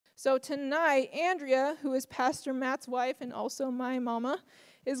So tonight, Andrea, who is Pastor Matt's wife and also my mama,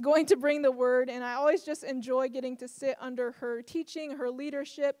 is going to bring the word, and I always just enjoy getting to sit under her teaching, her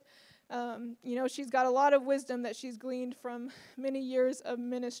leadership. She's got a lot of wisdom that she's gleaned from many years of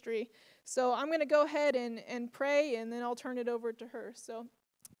ministry. So I'm going to go ahead and pray, and then I'll turn it over to her. So,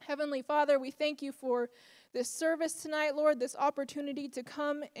 Heavenly Father, we thank you for this service tonight, Lord, this opportunity to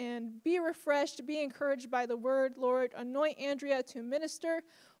come and be refreshed, be encouraged by the word. Lord, anoint Andrea to minister,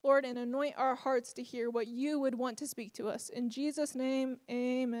 Lord, and anoint our hearts to hear what you would want to speak to us. In Jesus' name,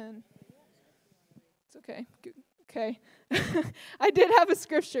 amen. It's okay. Okay. I did have a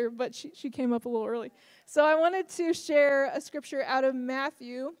scripture, but she came up a little early. So I wanted to share a scripture out of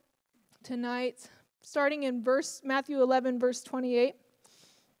Matthew tonight, starting in Matthew 11, verse 28.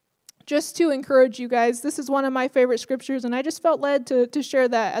 Just to encourage you guys, this is one of my favorite scriptures, and I just felt led to share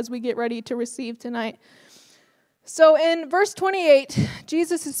that as we get ready to receive tonight. So in verse 28,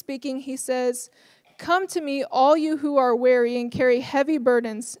 Jesus is speaking. He says, "Come to me, all you who are weary and carry heavy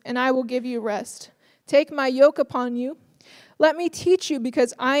burdens, and I will give you rest. Take my yoke upon you. Let me teach you,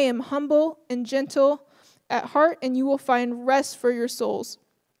 because I am humble and gentle at heart, and you will find rest for your souls.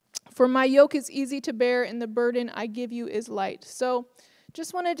 For my yoke is easy to bear, and the burden I give you is light." So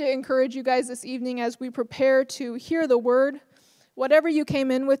just wanted to encourage you guys this evening as we prepare to hear the word. Whatever you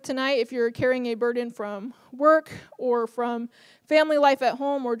came in with tonight, if you're carrying a burden from work or from family life at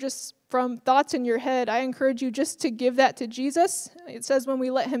home or just from thoughts in your head, I encourage you just to give that to Jesus. It says when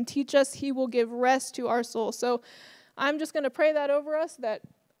we let him teach us, he will give rest to our soul. So I'm just going to pray that over us, that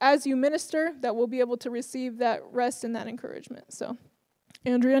as you minister, that we'll be able to receive that rest and that encouragement. So,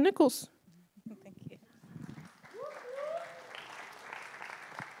 Andrea Nichols. Thank you.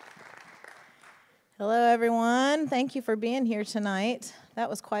 Hello, everyone. Thank you for being here tonight. That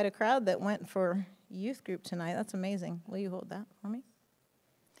was quite a crowd that went for youth group tonight. That's amazing. Will you hold that for me?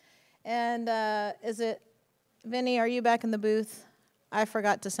 And Vinny, are you back in the booth? I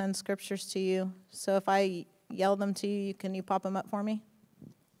forgot to send scriptures to you. So if I yell them to you, can you pop them up for me?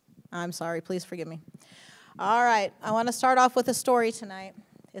 I'm sorry. Please forgive me. All right. I want to start off with a story tonight.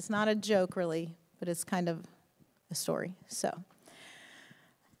 It's not a joke, really, but it's kind of a story. So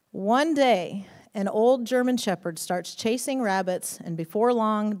one day, an old German shepherd starts chasing rabbits and before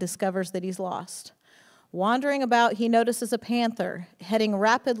long discovers that he's lost. Wandering about, he notices a panther heading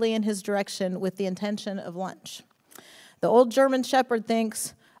rapidly in his direction with the intention of lunch. The old German shepherd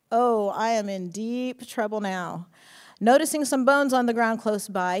thinks, "Oh, I am in deep trouble now." Noticing some bones on the ground close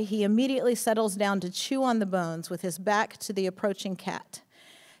by, he immediately settles down to chew on the bones with his back to the approaching cat.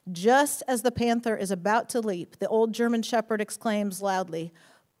 Just as the panther is about to leap, the old German shepherd exclaims loudly,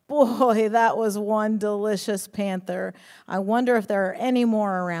 "Boy, that was one delicious panther. I wonder if there are any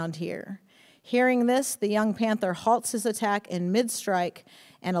more around here." Hearing this, the young panther halts his attack in mid-strike,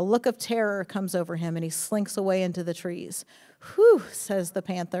 and a look of terror comes over him, and he slinks away into the trees. "Whew," says the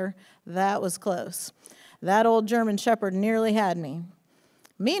panther, "that was close. That old German shepherd nearly had me."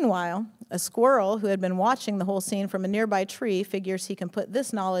 Meanwhile, a squirrel who had been watching the whole scene from a nearby tree figures he can put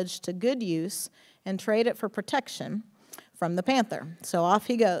this knowledge to good use and trade it for protection from the panther. So off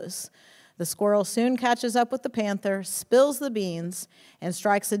he goes. The squirrel soon catches up with the panther, spills the beans, and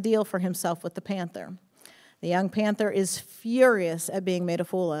strikes a deal for himself with the panther. The young panther is furious at being made a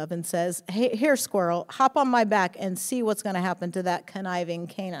fool of and says, "Hey, here, squirrel, hop on my back and see what's going to happen to that conniving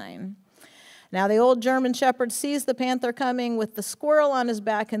canine." Now the old German shepherd sees the panther coming with the squirrel on his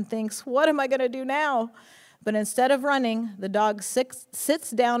back and thinks, "What am I going to do now?" But instead of running, the dog sits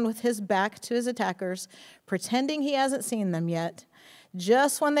down with his back to his attackers, pretending he hasn't seen them yet.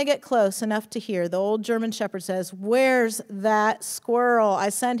 Just when they get close enough to hear, the old German shepherd says, "Where's that squirrel? I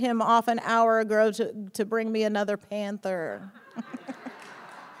sent him off an hour ago to bring me another panther."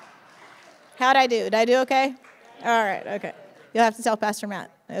 How'd I do? Did I do okay? All right, okay. You'll have to tell Pastor Matt.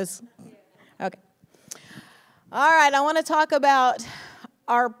 It was okay. All right, I want to talk about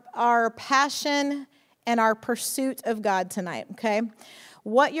our passion and our pursuit of God tonight, okay?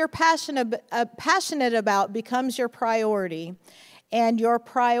 What you're passionate about becomes your priority, and your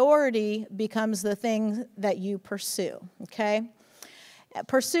priority becomes the thing that you pursue, okay?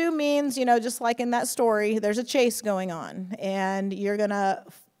 Pursue means, just like in that story, there's a chase going on, and you're going to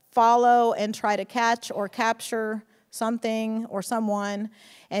follow and try to catch or capture something or someone,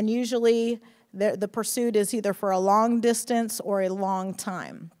 and usually the pursuit is either for a long distance or a long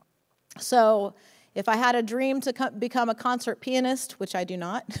time. So if I had a dream to become a concert pianist, which I do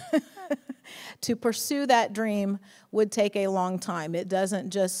not, to pursue that dream would take a long time. It doesn't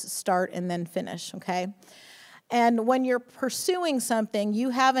just start and then finish, okay? And when you're pursuing something, you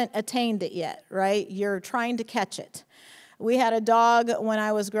haven't attained it yet, right? You're trying to catch it. We had a dog when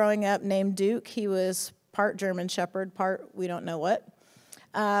I was growing up named Duke. He was part German Shepherd, part we don't know what.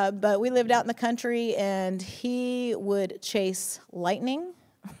 But we lived out in the country, and he would chase lightning.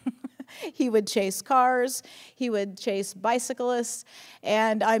 He would chase cars. He would chase bicyclists.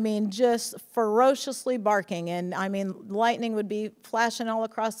 And, I mean, just ferociously barking. And, I mean, lightning would be flashing all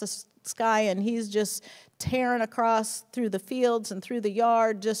across the sky, and he's just tearing across through the fields and through the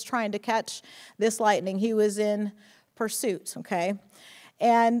yard, just trying to catch this lightning. He was in pursuit, okay?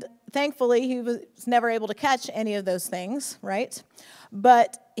 And thankfully, he was never able to catch any of those things, right?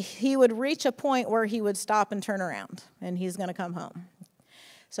 But he would reach a point where he would stop and turn around, and he's going to come home.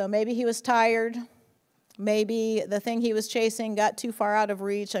 So maybe he was tired. Maybe the thing he was chasing got too far out of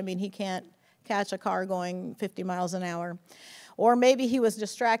reach. I mean, he can't catch a car going 50 miles an hour. Or maybe he was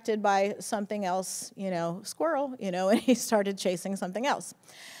distracted by something else, squirrel, and he started chasing something else.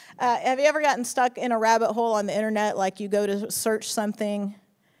 Have you ever gotten stuck in a rabbit hole on the internet, like you go to search something,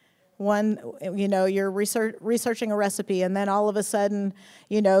 you're researching a recipe, and then all of a sudden,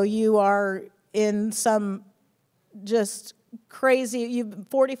 you are in some just crazy, you've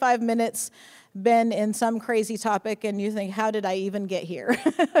 45 minutes been in some crazy topic, and you think, how did I even get here?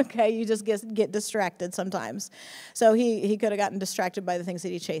 Okay, you just get distracted sometimes. So he could have gotten distracted by the things that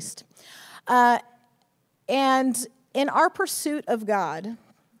he chased. And in our pursuit of God,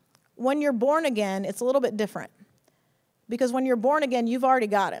 when you're born again, it's a little bit different. Because when you're born again, you've already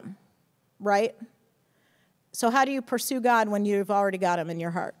got him, right? So how do you pursue God when you've already got him in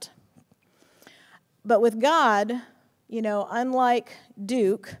your heart? But with God, unlike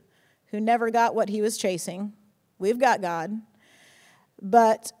Duke, who never got what he was chasing, we've got God,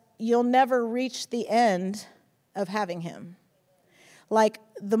 but you'll never reach the end of having him. Like,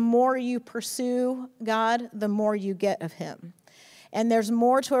 the more you pursue God, the more you get of him. And there's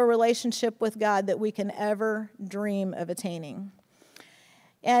more to a relationship with God that we can ever dream of attaining.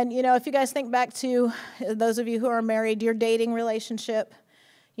 And, if you guys think back to those of you who are married, your dating relationship,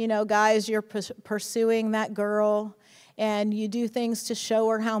 guys, you're pursuing that girl, and you do things to show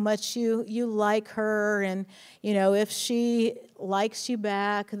her how much you like her. And, if she likes you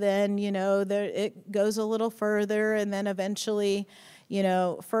back, then, it goes a little further. And then eventually,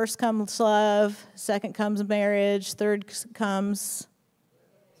 first comes love, second comes marriage, third comes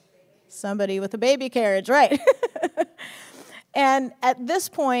somebody with a baby carriage, right? And at this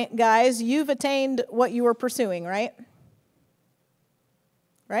point, guys, you've attained what you were pursuing, right?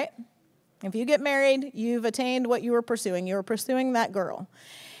 Right? If you get married, you've attained what you were pursuing. You were pursuing that girl.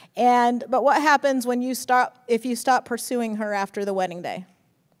 But what happens if you stop pursuing her after the wedding day?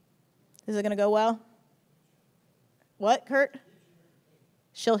 Is it going to go well? What, Kurt?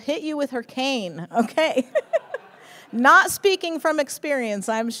 She'll hit you with her cane. Okay. Not speaking from experience,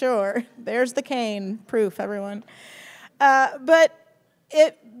 I'm sure. There's the cane proof, everyone. But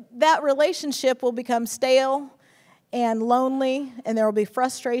that relationship will become stale and lonely, and there will be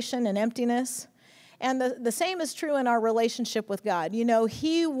frustration and emptiness. And the same is true in our relationship with God.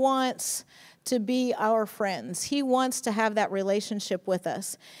 He wants to be our friends. He wants to have that relationship with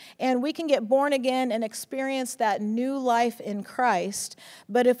us. And we can get born again and experience that new life in Christ.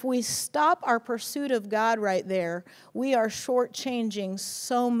 But if we stop our pursuit of God right there, we are shortchanging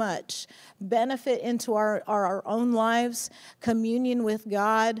so much benefit into our own lives, communion with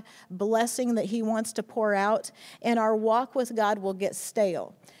God, blessing that he wants to pour out. And our walk with God will get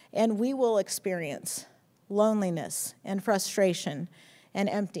stale. And we will experience loneliness and frustration and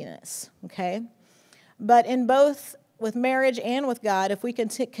emptiness, okay? But in both with marriage and with God, if we can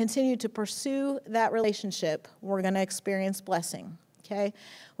continue to pursue that relationship, we're going to experience blessing, okay?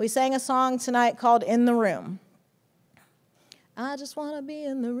 We sang a song tonight called In the Room. I just want to be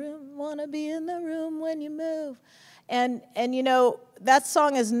in the room when you move. And that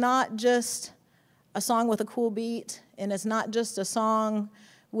song is not just a song with a cool beat, and it's not just a song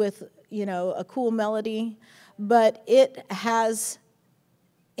with, a cool melody, but it has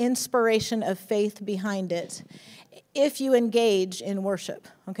inspiration of faith behind it if you engage in worship,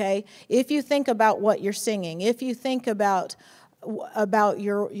 okay? If you think about what you're singing, if you think about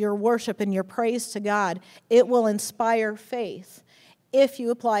your worship and your praise to God, it will inspire faith if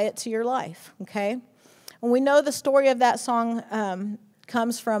you apply it to your life, okay? And we know the story of that song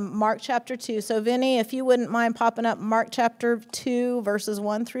comes from Mark chapter 2. So, Vinny, if you wouldn't mind popping up Mark chapter 2, verses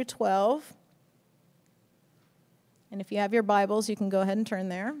 1 through 12. And if you have your Bibles, you can go ahead and turn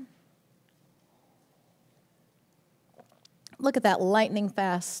there. Look at that lightning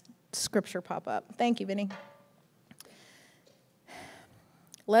fast scripture pop up. Thank you, Vinny.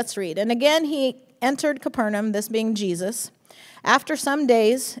 Let's read. And again, he entered Capernaum, this being Jesus, after some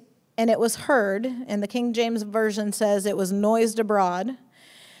days, and it was heard, and the King James Version says it was noised abroad,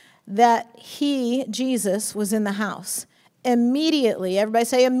 that he, Jesus, was in the house. Immediately, everybody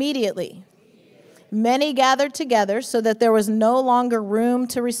say immediately. Many gathered together so that there was no longer room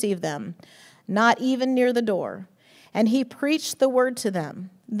to receive them, not even near the door. And he preached the word to them.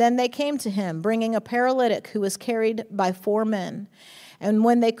 Then they came to him, bringing a paralytic who was carried by 4 men. And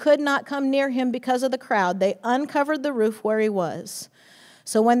when they could not come near him because of the crowd, they uncovered the roof where he was.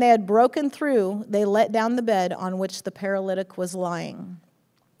 So when they had broken through, they let down the bed on which the paralytic was lying.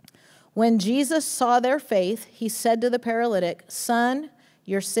 When Jesus saw their faith, he said to the paralytic, "Son,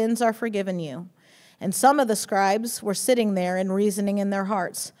 your sins are forgiven you." And some of the scribes were sitting there and reasoning in their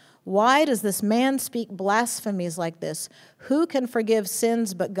hearts, "Why does this man speak blasphemies like this? Who can forgive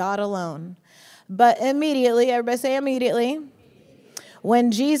sins but God alone?" But immediately, everybody say immediately,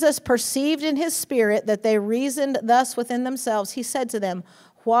 when Jesus perceived in his spirit that they reasoned thus within themselves, he said to them,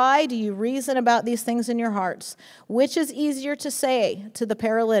 "Why do you reason about these things in your hearts? Which is easier to say to the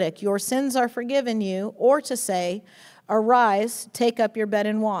paralytic, 'Your sins are forgiven you,' or to say, 'Arise, take up your bed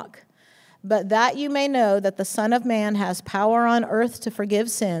and walk'? But that you may know that the Son of Man has power on earth to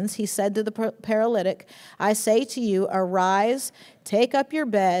forgive sins," he said to the paralytic, "I say to you, arise, take up your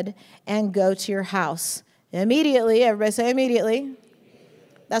bed, and go to your house." Immediately, everybody say immediately.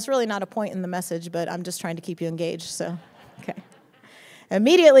 That's really not a point in the message, but I'm just trying to keep you engaged, so, okay.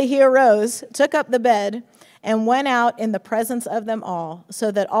 Immediately he arose, took up the bed, and went out in the presence of them all, so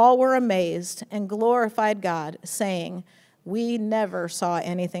that all were amazed and glorified God, saying, "We never saw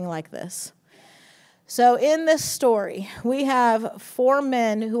anything like this." So in this story, we have 4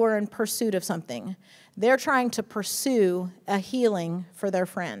 men who are in pursuit of something. They're trying to pursue a healing for their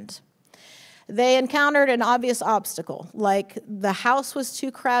friend. They encountered an obvious obstacle, like the house was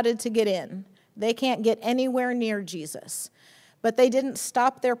too crowded to get in. They can't get anywhere near Jesus. But they didn't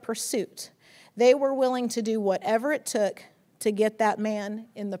stop their pursuit. They were willing to do whatever it took to get that man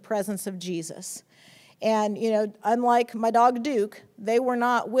in the presence of Jesus. And, unlike my dog Duke, they were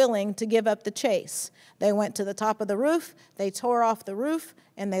not willing to give up the chase. They went to the top of the roof, they tore off the roof,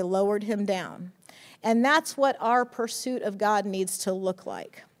 and they lowered him down. And that's what our pursuit of God needs to look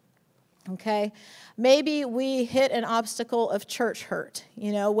like. Okay? Maybe we hit an obstacle of church hurt,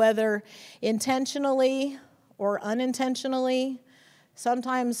 whether intentionally or unintentionally.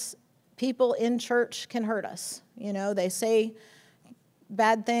 Sometimes people in church can hurt us. They say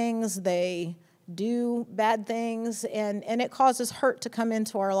bad things, they do bad things, and it causes hurt to come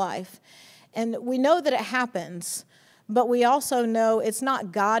into our life. And we know that it happens, but we also know it's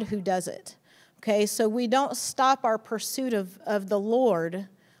not God who does it. Okay, so we don't stop our pursuit of the Lord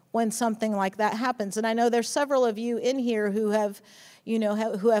when something like that happens. And I know there's several of you in here who have,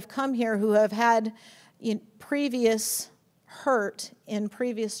 who have come here who have had previous hurt in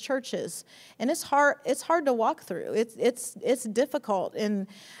previous churches, and it's hard to walk through. It's difficult,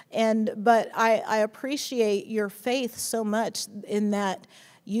 but I appreciate your faith so much in that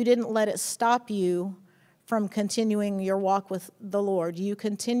you didn't let it stop you from continuing your walk with the Lord. You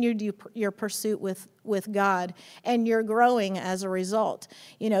continued your pursuit with God, and you're growing as a result.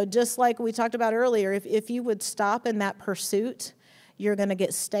 Just like we talked about earlier, if you would stop in that pursuit, you're going to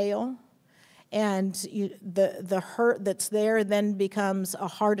get stale. And the hurt that's there then becomes a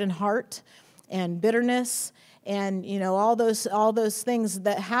hardened heart and bitterness and all those things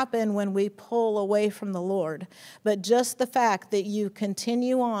that happen when we pull away from the Lord. But just the fact that you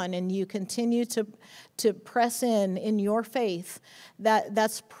continue on and you continue to press in your faith,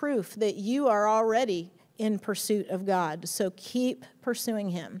 that's proof that you are already in pursuit of God. So keep pursuing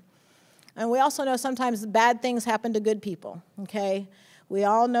Him. And we also know sometimes bad things happen to good people, okay? We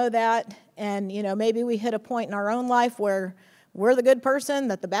all know that, and maybe we hit a point in our own life where we're the good person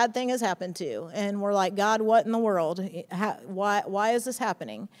that the bad thing has happened to, and we're like, God, what in the world? Why is this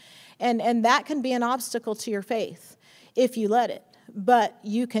happening? And that can be an obstacle to your faith if you let it. But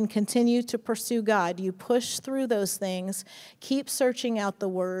you can continue to pursue God. You push through those things. Keep searching out the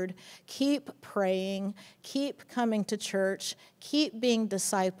Word. Keep praying. Keep coming to church. Keep being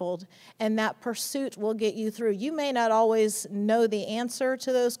discipled. And that pursuit will get you through. You may not always know the answer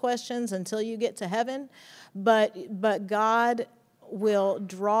to those questions until you get to heaven, but God will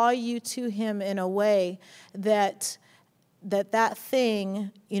draw you to Him in a way that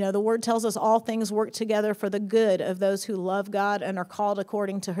thing, the Word tells us all things work together for the good of those who love God and are called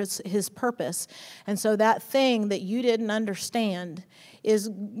according to His purpose. And so that thing that you didn't understand is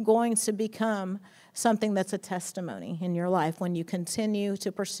going to become something that's a testimony in your life when you continue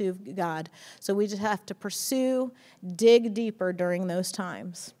to pursue God. So we just have to pursue, dig deeper during those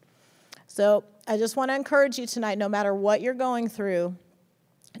times. So I just want to encourage you tonight, no matter what you're going through,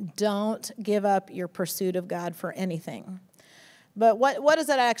 Don't give up your pursuit of God for anything. But what does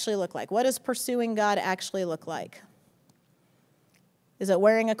that actually look like? What does pursuing God actually look like? Is it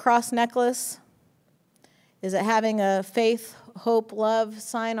wearing a cross necklace? Is it having a faith, hope, love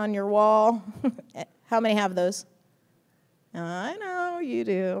sign on your wall? How many have those? I know you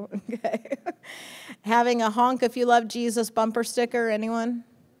do. Okay. Having a honk if you love Jesus bumper sticker, anyone?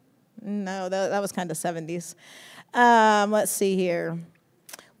 No, that was kind of 70s. Let's see here.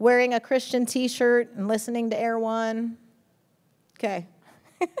 Wearing a Christian t-shirt and listening to Air One. Okay.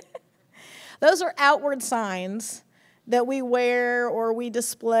 Those are outward signs that we wear or we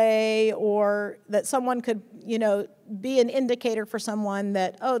display, or that someone could, be an indicator for someone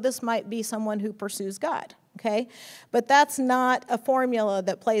that, oh, this might be someone who pursues God. Okay? But that's not a formula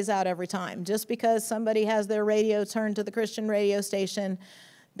that plays out every time. Just because somebody has their radio turned to the Christian radio station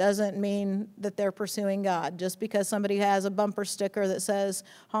doesn't mean that they're pursuing God. Just because somebody has a bumper sticker that says,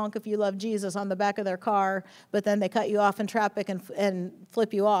 honk if you love Jesus on the back of their car, but then they cut you off in traffic and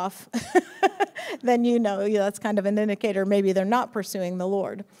flip you off, then that's kind of an indicator maybe they're not pursuing the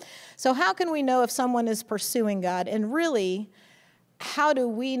Lord. So how can we know if someone is pursuing God? And really, how do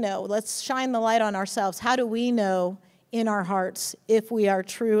we know? Let's shine the light on ourselves. How do we know in our hearts if we are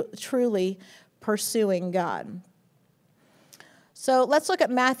truly pursuing God? So let's look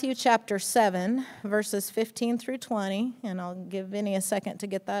at Matthew chapter 7, verses 15 through 20, and I'll give Vinny a second to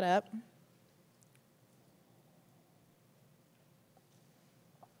get that up.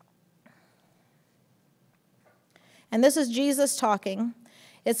 And this is Jesus talking.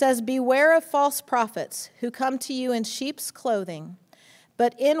 It says, "Beware of false prophets who come to you in sheep's clothing,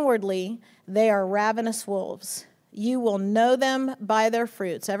 but inwardly they are ravenous wolves. You will know them by their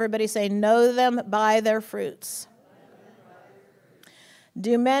fruits." Everybody say, know them by their fruits.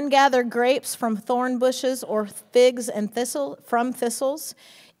 Do men gather grapes from thorn bushes or figs and from thistles?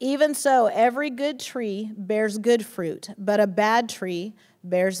 Even so, every good tree bears good fruit, but a bad tree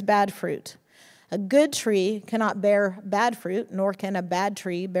bears bad fruit. A good tree cannot bear bad fruit, nor can a bad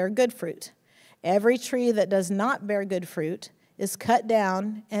tree bear good fruit. Every tree that does not bear good fruit is cut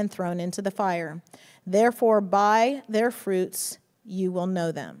down and thrown into the fire. Therefore, by their fruits you will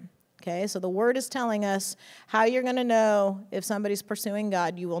know them. Okay, so the word is telling us how you're going to know if somebody's pursuing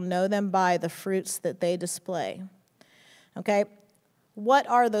God. You will know them by the fruits that they display. Okay, what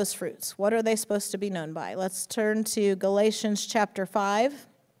are those fruits? What are they supposed to be known by? Let's turn to Galatians chapter 5,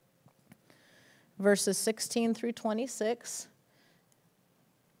 verses 16 through 26.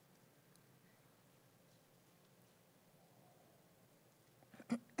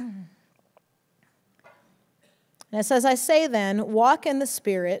 And it says, "I say then, walk in the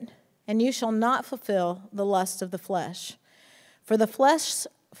Spirit, and you shall not fulfill the lust of the flesh. For the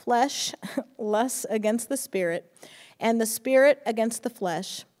flesh lusts against the Spirit, and the Spirit against the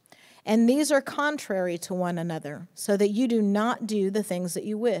flesh. And these are contrary to one another, so that you do not do the things that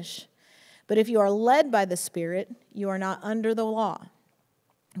you wish. But if you are led by the Spirit, you are not under the law.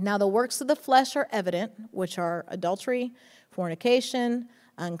 Now the works of the flesh are evident, which are adultery, fornication,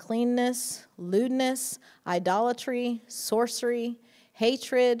 uncleanness, lewdness, idolatry, sorcery,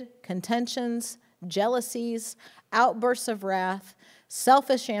 hatred, contentions, jealousies, outbursts of wrath,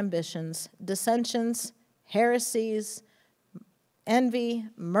 selfish ambitions, dissensions, heresies, envy,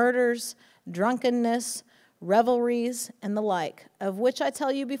 murders, drunkenness, revelries, and the like, of which I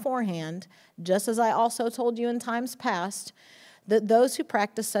tell you beforehand, just as I also told you in times past, that those who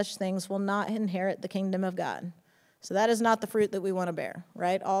practice such things will not inherit the kingdom of God." So that is not the fruit that we want to bear,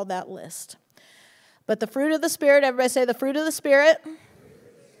 right? All that list. But the fruit of the Spirit, everybody say the fruit of the Spirit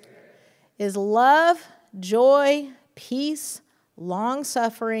is love, joy, peace,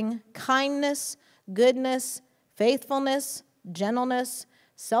 long-suffering, kindness, goodness, faithfulness, gentleness,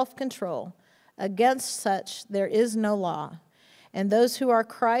 self-control. Against such there is no law. And those who are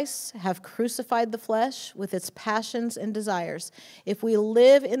Christ's have crucified the flesh with its passions and desires. If we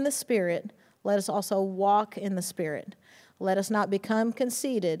live in the Spirit, let us also walk in the Spirit. Let us not become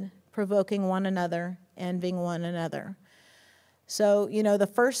conceited, provoking one another, envying one another. So,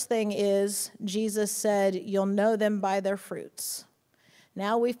 the first thing is Jesus said, you'll know them by their fruits.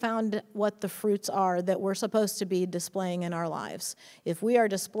 Now we found what the fruits are that we're supposed to be displaying in our lives. If we are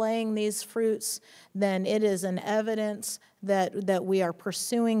displaying these fruits, then it is an evidence that we are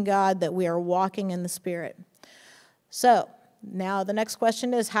pursuing God, that we are walking in the Spirit. So, now the next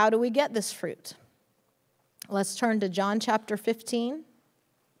question is, how do we get this fruit? Let's turn to John chapter 15,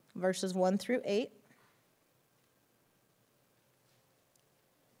 verses 1 through 8.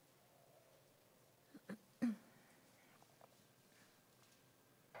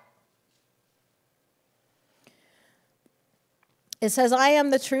 It says, I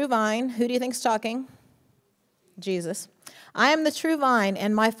am the true vine. Who do you think's talking? Jesus. I am the true vine,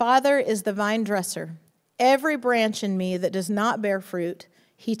 and my Father is the vine dresser. Every branch in me that does not bear fruit,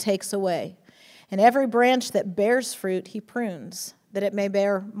 he takes away. And every branch that bears fruit, he prunes, that it may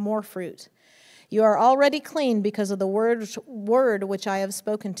bear more fruit. You are already clean because of the word which I have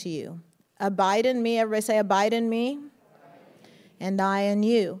spoken to you. Abide in me. Everybody say, abide in me. And I in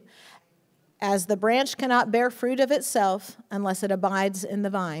you. As the branch cannot bear fruit of itself unless it abides in the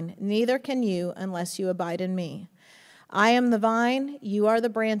vine, neither can you unless you abide in me. I am the vine, you are the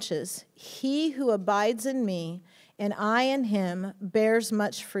branches. He who abides in me and I in him bears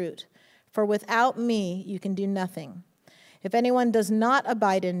much fruit, for without me you can do nothing. If anyone does not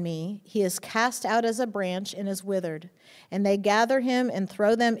abide in me, he is cast out as a branch and is withered, and they gather him and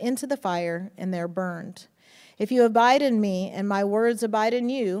throw them into the fire, and they're burned. If you abide in me and my words abide in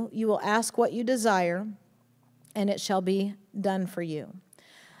you, you will ask what you desire, and it shall be done for you.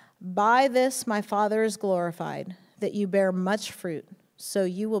 By this my Father is glorified, that you bear much fruit, so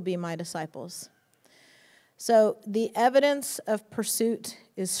you will be my disciples. So the evidence of pursuit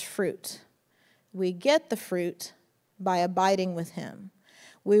is fruit. We get the fruit by abiding with him.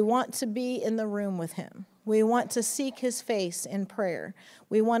 We want to be in the room with him. We want to seek his face in prayer.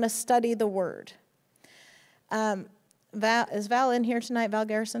 We want to study the word. Is Val in here tonight, Val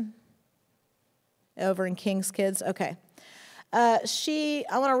Garrison? Over in King's Kids? Okay. I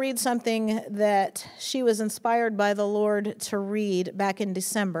want to read something that she was inspired by the Lord to read back in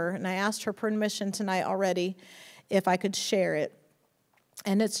December, and I asked her permission tonight already if I could share it.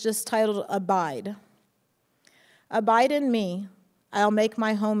 And it's just titled, Abide. Abide in me, I'll make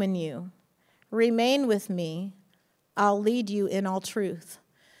my home in you. Remain with me, I'll lead you in all truth.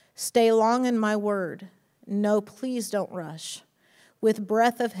 Stay long in my word. No, please don't rush. With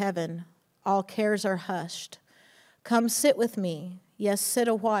breath of heaven, all cares are hushed. Come sit with me, yes, sit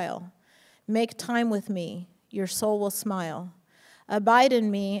a while. Make time with me, your soul will smile. Abide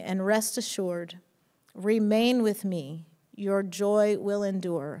in me and rest assured. Remain with me, your joy will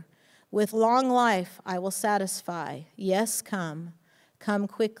endure. With long life I will satisfy. Yes, come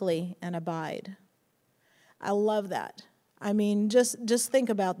quickly and abide. I love that. I mean, just think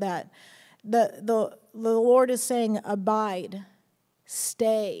about that. The Lord is saying, abide,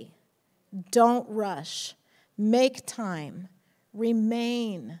 stay, don't rush, make time,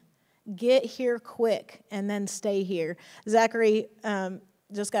 remain, get here quick, and then stay here. Zachary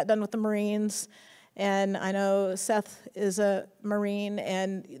just got done with the Marines, and I know Seth is a Marine,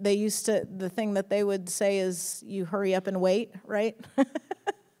 and the thing that they would say is, you hurry up and wait, right?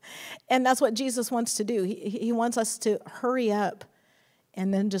 And that's what Jesus wants to do. He wants us to hurry up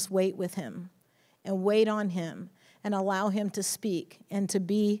and then just wait with him and wait on him and allow him to speak and to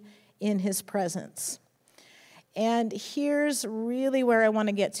be in his presence. And here's really where I want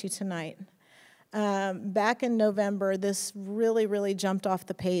to get to tonight. Back in November, this really, really jumped off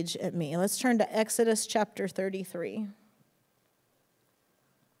the page at me. Let's turn to Exodus chapter 33.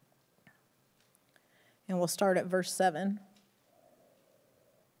 And we'll start at verse 7.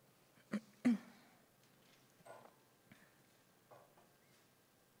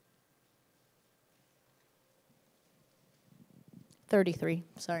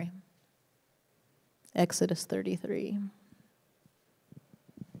 Exodus 33.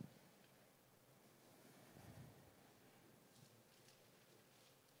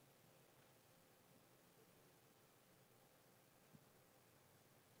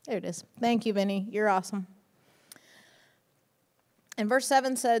 There it is. Thank you, Vinny. You're awesome. And verse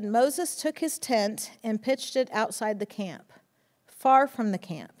 7 said, Moses took his tent and pitched it outside the camp, far from the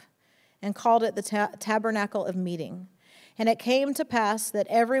camp, and called it the tabernacle of meeting. And it came to pass that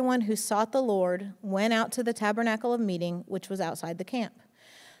everyone who sought the Lord went out to the tabernacle of meeting, which was outside the camp.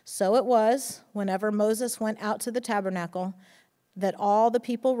 So it was, whenever Moses went out to the tabernacle, that all the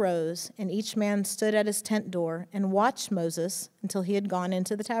people rose, and each man stood at his tent door and watched Moses until he had gone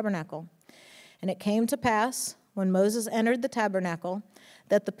into the tabernacle. And it came to pass, when Moses entered the tabernacle,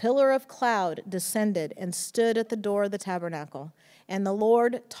 that the pillar of cloud descended and stood at the door of the tabernacle, and the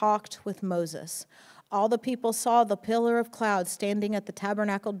Lord talked with Moses. All the people saw the pillar of cloud standing at the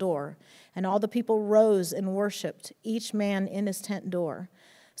tabernacle door, and all the people rose and worshiped, each man in his tent door.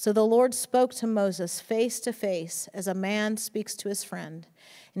 So the Lord spoke to Moses face to face, as a man speaks to his friend.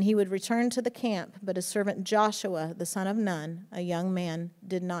 And he would return to the camp, but his servant Joshua, the son of Nun, a young man,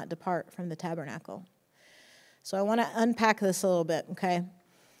 did not depart from the tabernacle. So I want to unpack this a little bit, okay?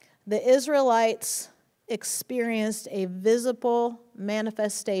 The Israelites experienced a visible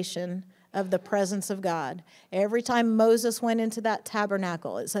manifestation of the presence of God. Every time Moses went into that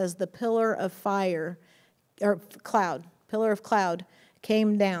tabernacle, it says the pillar of fire, or cloud, pillar of cloud,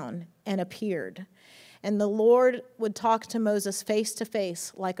 came down and appeared. And the Lord would talk to Moses face to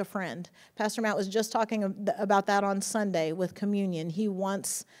face like a friend. Pastor Matt was just talking about that on Sunday with communion. He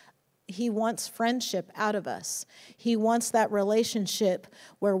wants friendship out of us. He wants that relationship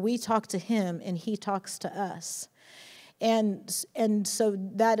where we talk to him and he talks to us. And so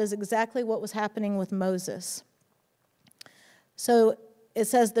that is exactly what was happening with Moses. So it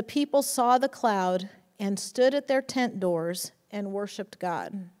says, the people saw the cloud and stood at their tent doors and worshiped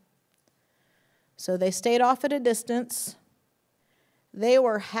God. So they stayed off at a distance. They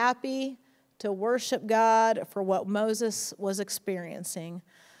were happy to worship God for what Moses was experiencing.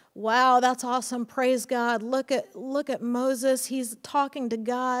 Wow, that's awesome. Praise God. Look at Moses. He's talking to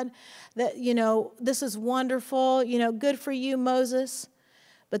God. That, this is wonderful. Good for you, Moses.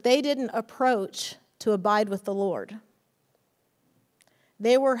 But they didn't approach to abide with the Lord.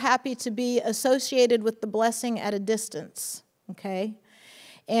 They were happy to be associated with the blessing at a distance, okay?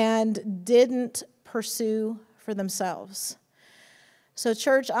 And didn't pursue for themselves. So,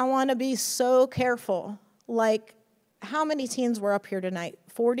 church, I want to be so careful. Like, how many teens were up here tonight?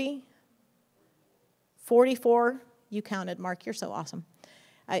 40? 44? You counted, Mark. You're so awesome.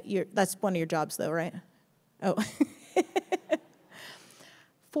 That's one of your jobs, though, right? Oh.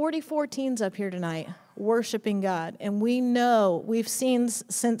 44 teens up here tonight worshiping God. And we've seen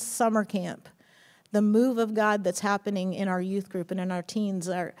since summer camp the move of God that's happening in our youth group and in our teens,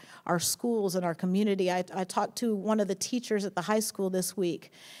 our schools and our community. I talked to one of the teachers at the high school this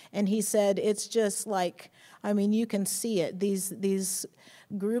week, and he said it's just like, you can see it. These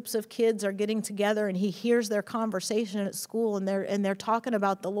groups of kids are getting together, and he hears their conversation at school, and they're talking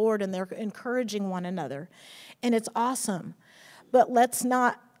about the Lord, and they're encouraging one another. And it's awesome. But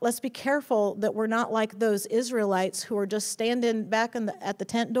let's be careful that we're not like those Israelites who are just standing back at the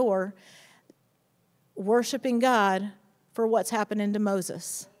tent door worshiping God for what's happening to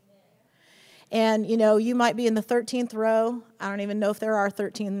Moses. And, you might be in the 13th row. I don't even know if there are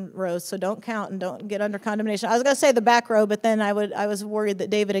 13 rows, so don't count and don't get under condemnation. I was going to say the back row, but then I was worried that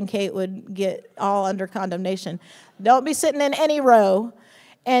David and Kate would get all under condemnation. Don't be sitting in any row,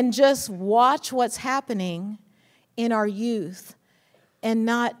 and just watch what's happening in our youth and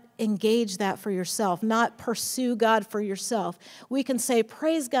not engage that for yourself, not pursue God for yourself. We can say,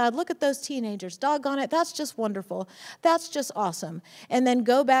 praise God, look at those teenagers, doggone it, that's just wonderful, that's just awesome. And then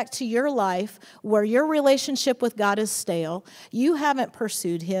go back to your life where your relationship with God is stale, you haven't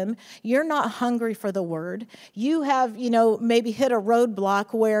pursued him, you're not hungry for the word, you have, maybe hit a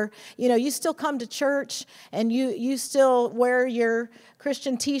roadblock where, you still come to church and you still wear your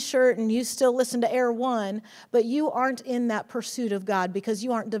Christian t-shirt and you still listen to Air One, but you aren't in that pursuit of God because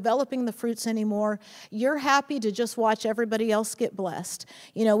you aren't developing the fruits anymore. You're happy to just watch everybody else get blessed.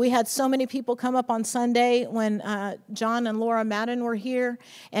 We had so many people come up on Sunday when John and Laura Madden were here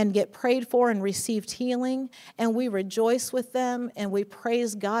and get prayed for and received healing, and we rejoice with them and we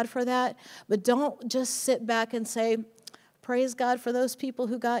praise God for that. But don't just sit back and say, praise God for those people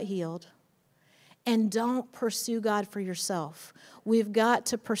who got healed. And don't pursue God for yourself. We've got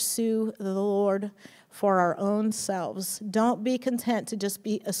to pursue the Lord for our own selves. Don't be content to just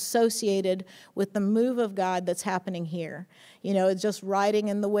be associated with the move of God that's happening here. It's just riding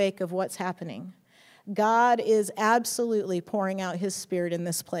in the wake of what's happening. God is absolutely pouring out his Spirit in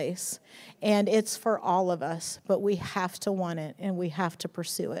this place. And it's for all of us. But we have to want it and we have to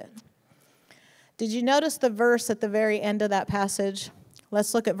pursue it. Did you notice the verse at the very end of that passage?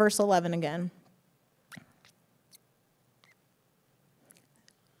 Let's look at verse 11 again.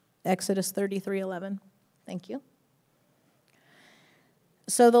 Exodus 33:11. Thank you.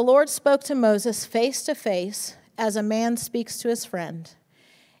 So the Lord spoke to Moses face to face as a man speaks to his friend.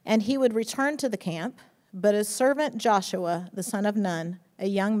 And he would return to the camp, but his servant Joshua, the son of Nun, a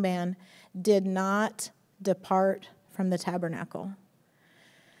young man, did not depart from the tabernacle.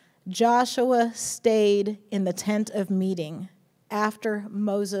 Joshua stayed in the tent of meeting after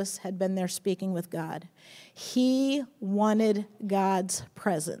Moses had been there speaking with God. He wanted God's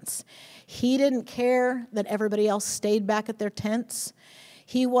presence. He didn't care that everybody else stayed back at their tents.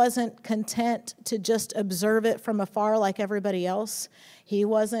 He wasn't content to just observe it from afar like everybody else. He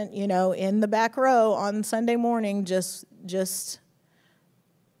wasn't, in the back row on Sunday morning just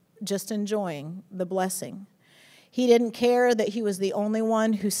enjoying the blessing. He didn't care that he was the only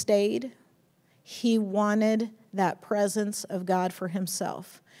one who stayed. He wanted that presence of God for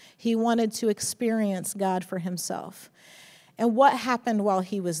himself. He wanted to experience God for himself. And what happened while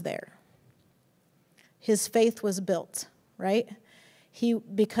he was there? His faith was built, right?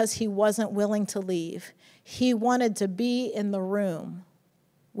 Because he wasn't willing to leave. He wanted to be in the room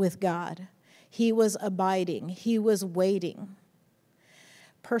with God. He was abiding. He was waiting.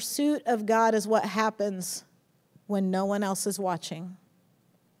 Pursuit of God is what happens when no one else is watching.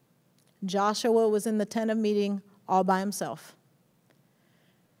 Joshua was in the tent of meeting all by himself.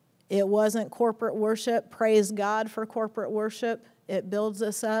 It wasn't corporate worship. Praise God for corporate worship. It builds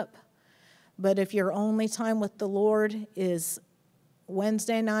us up. But if your only time with the Lord is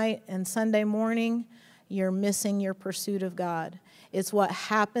Wednesday night and Sunday morning, you're missing your pursuit of God. It's what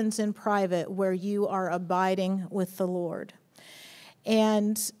happens in private where you are abiding with the Lord.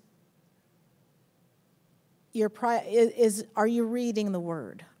 And are you reading the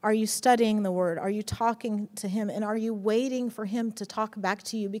Word? Are you studying the Word? Are you talking to Him? And are you waiting for Him to talk back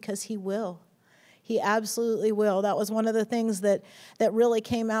to you? Because He will. He absolutely will. That was one of the things that really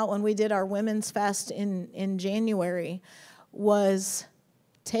came out when we did our Women's Fast in January, was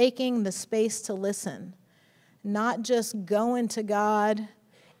taking the space to listen. Not just going to God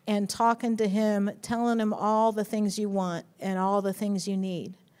and talking to Him, telling Him all the things you want and all the things you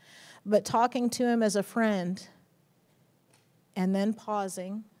need, but talking to Him as a friend and then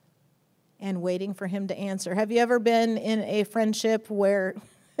pausing and waiting for Him to answer. Have you ever been in a friendship where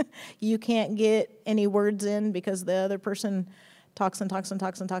you can't get any words in because the other person talks and talks and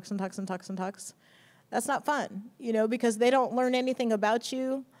talks and talks and talks and talks and talks? That's not fun, because they don't learn anything about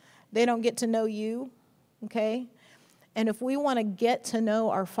you. They don't get to know you, okay? And if we want to get to know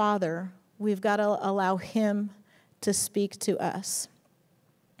our Father, we've got to allow Him to speak to us.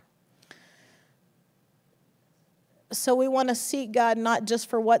 So we want to seek God not just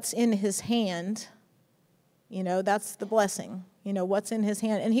for what's in His hand. That's the blessing. What's in His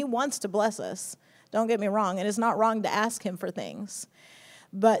hand. And He wants to bless us. Don't get me wrong. And it's not wrong to ask Him for things.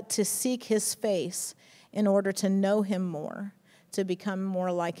 But to seek His face in order to know Him more, to become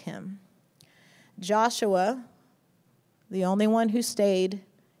more like Him. Joshua, the only one who stayed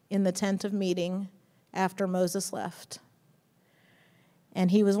in the tent of meeting after Moses left.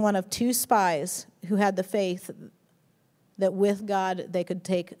 And he was one of 2 spies who had the faith that with God they could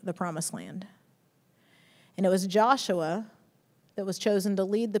take the promised land. And it was Joshua that was chosen to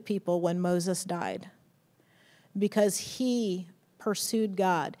lead the people when Moses died, because he pursued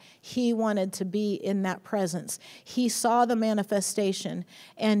God. He wanted to be in that presence. He saw the manifestation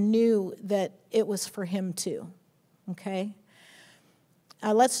and knew that it was for him too. Okay?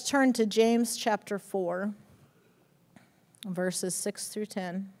 Let's turn to James chapter 4, verses 6 through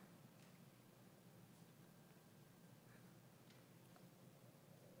 10.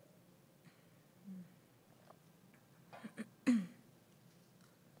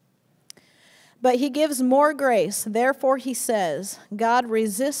 But he gives more grace. Therefore, he says, God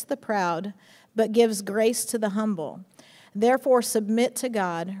resists the proud, but gives grace to the humble. Therefore, submit to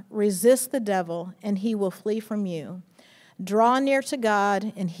God, resist the devil, and he will flee from you. Draw near to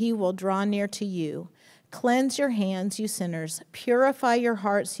God, and he will draw near to you. Cleanse your hands, you sinners. Purify your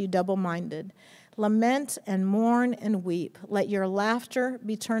hearts, you double-minded. Lament and mourn and weep. Let your laughter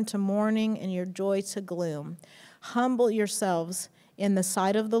be turned to mourning and your joy to gloom. Humble yourselves in the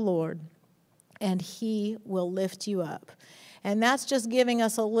sight of the Lord, and he will lift you up. And that's just giving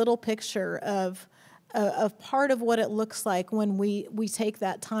us a little picture of part of what it looks like when we take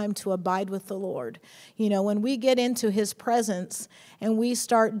that time to abide with the Lord. When we get into his presence and we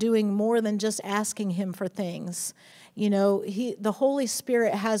start doing more than just asking him for things. The Holy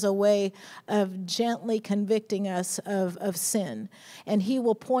Spirit has a way of gently convicting us of sin, and he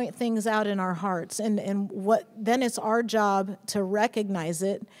will point things out in our hearts. And then it's our job to recognize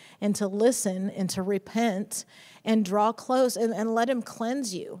it and to listen and to repent and draw close and let him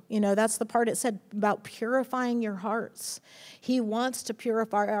cleanse you. That's the part it said about purifying your hearts. He wants to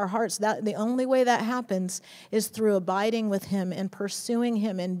purify our hearts. The only way that happens is through abiding with him and pursuing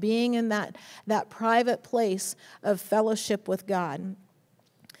him and being in that private place of fellowship with God.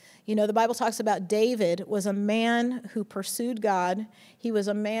 The Bible talks about David was a man who pursued God. He was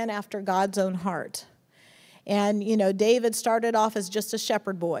a man after God's own heart. And, David started off as just a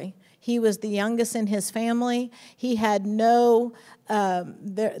shepherd boy. He was the youngest in his family. He had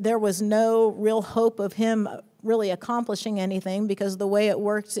there was no real hope of him really accomplishing anything, because the way it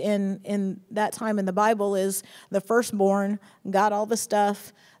worked in that time in the Bible is the firstborn got all the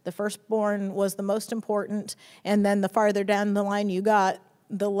stuff. The firstborn was the most important, and then the farther down the line you got,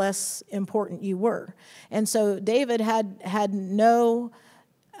 the less important you were. And so David had no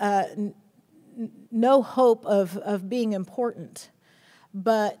hope of being important,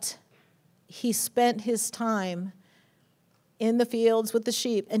 but he spent his time in the fields with the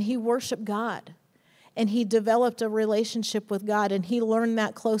sheep, and he worshiped God. And he developed a relationship with God, and he learned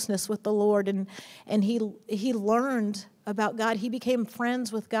that closeness with the Lord, and he learned about God. He became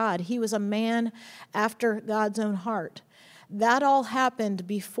friends with God. He was a man after God's own heart. That all happened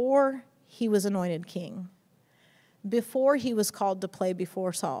before he was anointed king, before he was called to play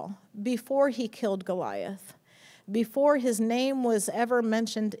before Saul, before he killed Goliath, before his name was ever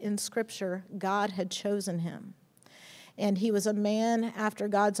mentioned in Scripture. God had chosen him. And he was a man after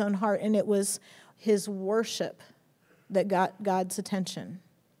God's own heart, and it was his worship that got God's attention.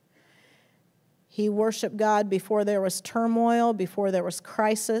 He worshiped God before there was turmoil, before there was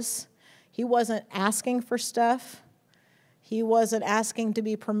crisis. He wasn't asking for stuff. He wasn't asking to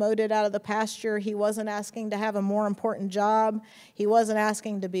be promoted out of the pasture. He wasn't asking to have a more important job. He wasn't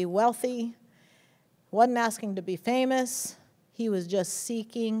asking to be wealthy. Wasn't asking to be famous. He was just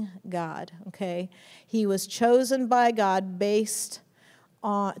seeking God, okay? He was chosen by God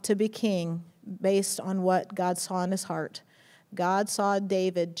to be king based on what God saw in his heart. God saw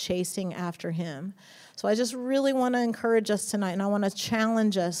David chasing after him. So I just really want to encourage us tonight, and I want to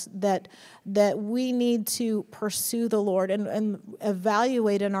challenge us that we need to pursue the Lord and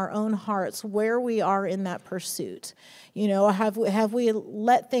evaluate in our own hearts where we are in that pursuit. You know, have we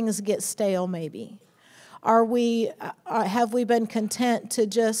let things get stale maybe? Have we been content to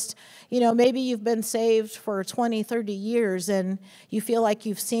just, maybe you've been saved for 20, 30 years and you feel like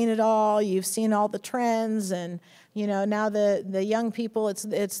you've seen it all, you've seen all the trends, and, now the young people,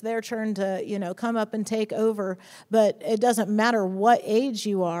 it's their turn to, come up and take over. But it doesn't matter what age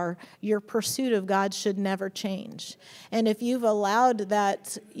you are, your pursuit of God should never change. And if you've allowed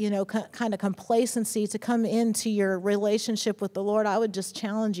that, kind of complacency to come into your relationship with the Lord, I would just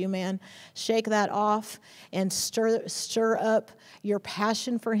challenge you, man, shake that off and stir up your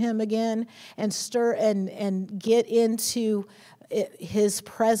passion for him again, and stir and get into his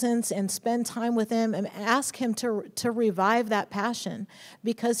presence and spend time with him and ask him to revive that passion,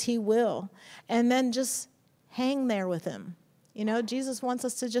 because he will. And then just hang there with him. Jesus wants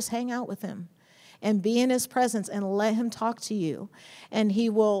us to just hang out with him and be in his presence and let him talk to you. And he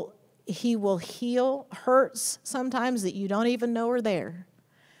will heal hurts sometimes that you don't even know are there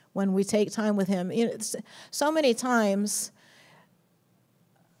when we take time with him. So many times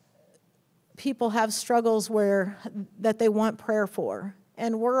people have struggles that they want prayer for,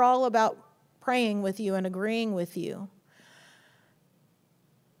 and we're all about praying with you and agreeing with you.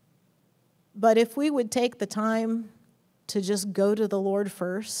 But if we would take the time to just go to the Lord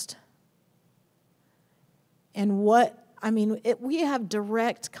first, and we have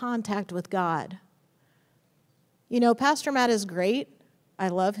direct contact with God. Pastor Matt is great. I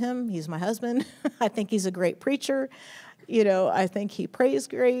love him. He's my husband. I think he's a great preacher. I think he prays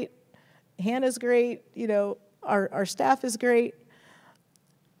great. Hannah's great. Our staff is great.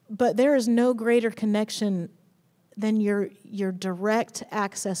 But there is no greater connection than your direct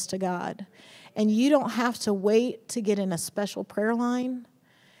access to God. And you don't have to wait to get in a special prayer line.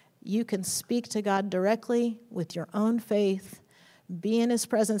 You can speak to God directly with your own faith, be in his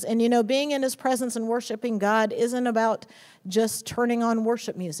presence. And being in his presence and worshiping God isn't about just turning on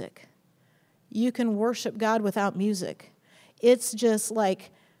worship music. You can worship God without music. It's just like,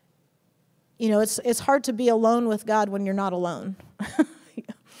 it's hard to be alone with God when you're not alone.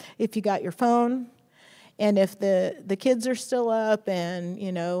 If you got your phone, and if the kids are still up, and,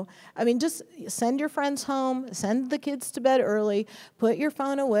 just send your friends home, send the kids to bed early, put your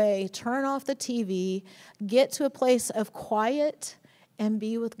phone away, turn off the TV, get to a place of quiet and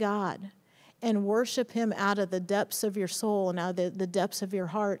be with God and worship him out of the depths of your soul and out of the depths of your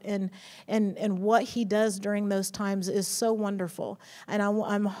heart. And what he does during those times is so wonderful. And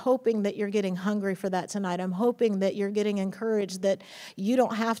I'm hoping that you're getting hungry for that tonight. I'm hoping that you're getting encouraged that you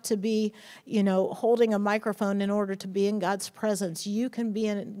don't have to be, holding a microphone in order to be in God's presence. You can be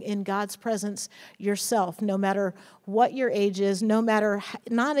in God's presence yourself, no matter what your age is, no matter,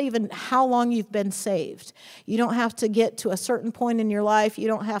 not even how long you've been saved. You don't have to get to a certain point in your life. You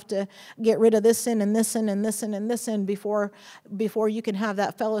don't have to get rid of this sin and this sin and this sin and this sin before you can have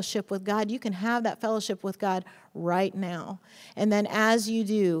that fellowship with God. You can have that fellowship with God right now. And then as you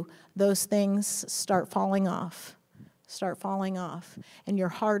do, those things start falling off. And your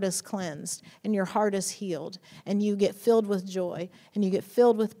heart is cleansed, and your heart is healed, and you get filled with joy, and you get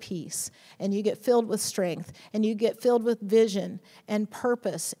filled with peace, and you get filled with strength, and you get filled with vision and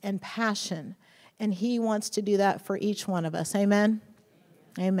purpose and passion. And he wants to do that for each one of us. Amen?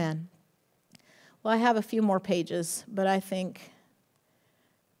 Amen. Well, I have a few more pages, but I think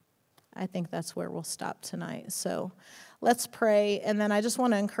that's where we'll stop tonight. So let's pray, and then I just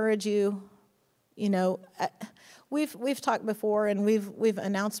want to encourage you, We've talked before, and we've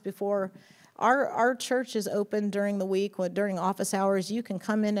announced before Our church is open during the week, during office hours. You can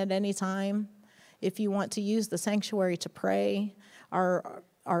come in at any time if you want to use the sanctuary to pray. Our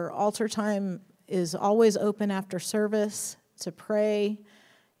altar time is always open after service to pray,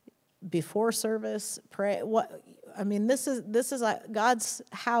 before service, pray. This is God's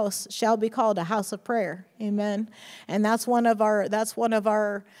house shall be called a house of prayer. Amen. And that's one of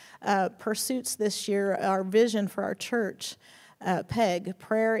our pursuits this year, our vision for our church, PEG,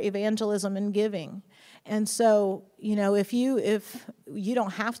 prayer, evangelism, and giving. And so, if you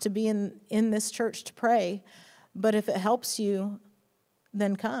don't have to be in this church to pray, but if it helps you,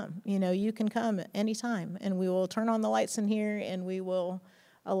 then come. You can come at any time, and we will turn on the lights in here, and we will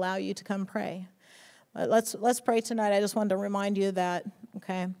allow you to come pray. But let's pray tonight. I just wanted to remind you of that,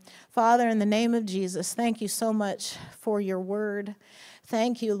 okay? Father, in the name of Jesus, thank you so much for your word.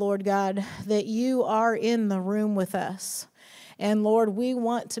 Thank you, Lord God, that you are in the room with us. And Lord, we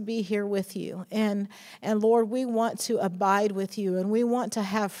want to be here with you. And Lord, we want to abide with you. And we want to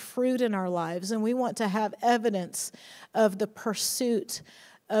have fruit in our lives. And we want to have evidence of the pursuit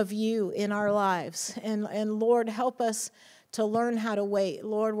of you in our lives. And Lord, help us to learn how to wait.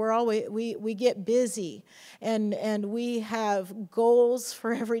 Lord, we get busy and we have goals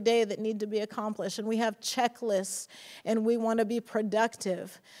for every day that need to be accomplished, and we have checklists, and we want to be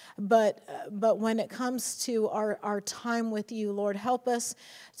productive. But when it comes to our time with you, Lord, help us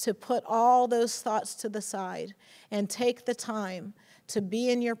to put all those thoughts to the side and take the time to be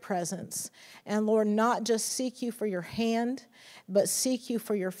in your presence. And Lord, not just seek you for your hand, but seek you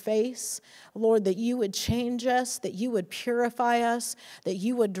for your face. Lord, that you would change us, that you would purify us, that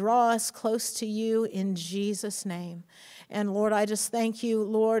you would draw us close to you in Jesus' name. And Lord, I just thank you,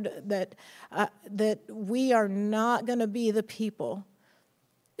 Lord, that we are not going to be the people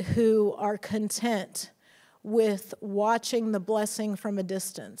who are content with watching the blessing from a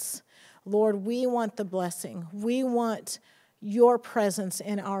distance. Lord, we want the blessing. We want your presence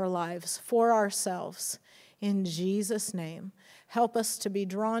in our lives for ourselves. In Jesus' name, help us to be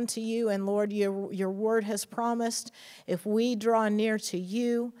drawn to you. And Lord, your word has promised if we draw near to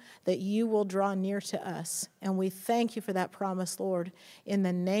you, that you will draw near to us. And we thank you for that promise, Lord, in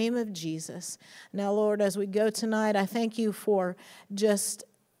the name of Jesus. Now, Lord, as we go tonight, I thank you for just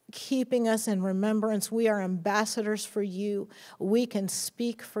keeping us in remembrance. We are ambassadors for you. We can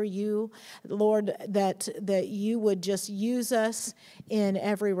speak for you, Lord, that you would just use us in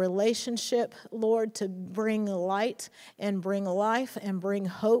every relationship, Lord, to bring light and bring life and bring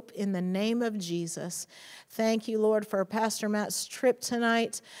hope in the name of Jesus. Thank you, Lord, for Pastor Matt's trip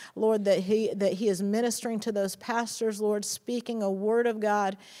tonight, Lord, that he is ministering to those pastors, Lord, speaking a word of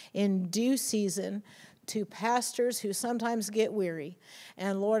God in due season to pastors who sometimes get weary.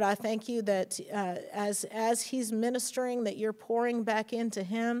 And Lord, I thank you that as he's ministering, that you're pouring back into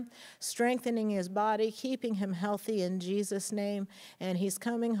him, strengthening his body, keeping him healthy in Jesus' name, and he's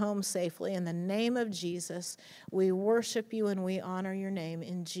coming home safely. In the name of Jesus, we worship you and we honor your name.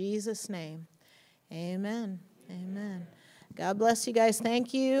 In Jesus' name, amen. Amen. God bless you guys.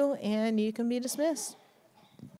 Thank you, and you can be dismissed.